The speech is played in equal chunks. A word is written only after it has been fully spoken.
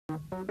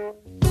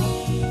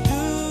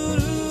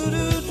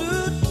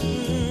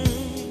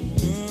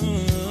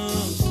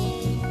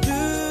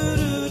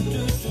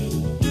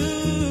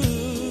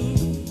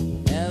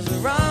As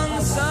around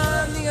the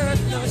sun, the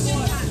earth knows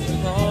she's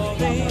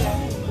evolving,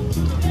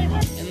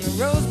 and the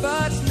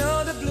rosebuds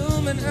know the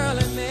bloom in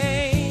early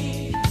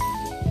May.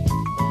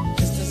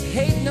 Just as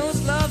hate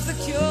knows love's the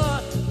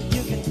cure,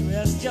 you can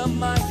rest your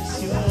mind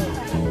assured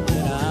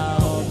that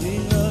I'll be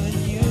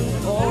loving you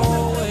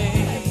always.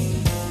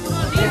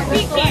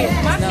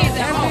 Now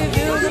can't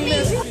reveal the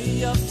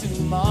mystery of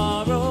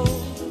tomorrow,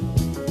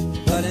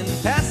 but in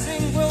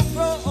passing we'll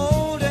grow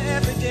older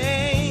every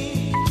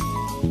day.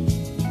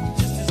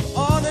 Just as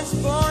all that's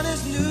born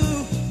is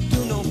new,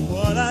 you know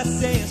what I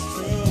say is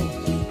true,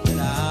 that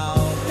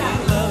I'll be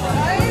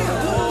loving you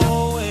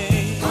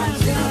always.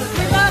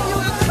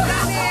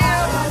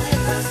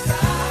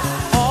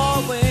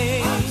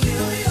 Always.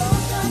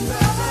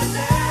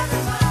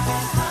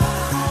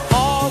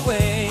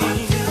 Always.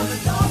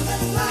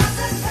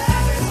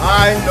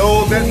 I know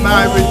that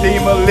my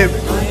Redeemer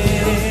liveth.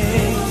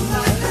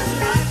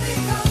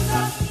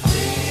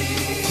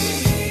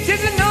 Did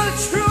you know that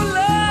true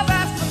love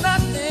asks for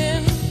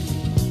nothing?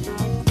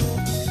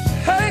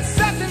 Her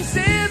acceptance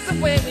is the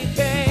way we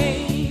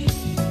pay.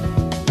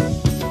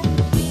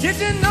 Did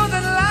you know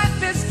that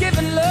life is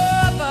giving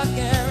love a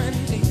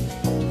guarantee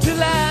to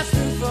last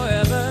through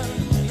forever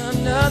in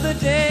another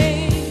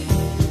day?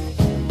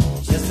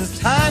 Just as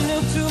time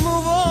knew to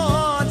move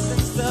on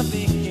since the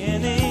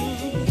beginning,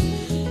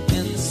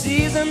 and the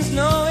seasons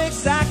know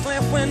exactly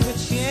when to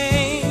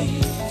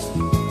change.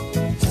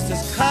 Just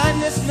as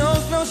kindness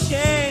knows no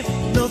shame,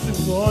 knows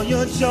through all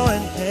your joy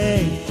and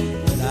pain,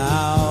 that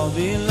I'll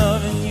be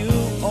loving you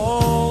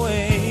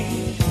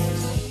always.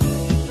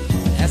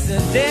 As the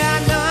day I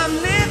know I'm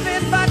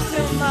living, but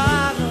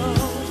tomorrow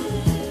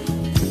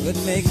could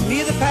make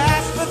me the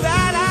past, but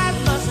that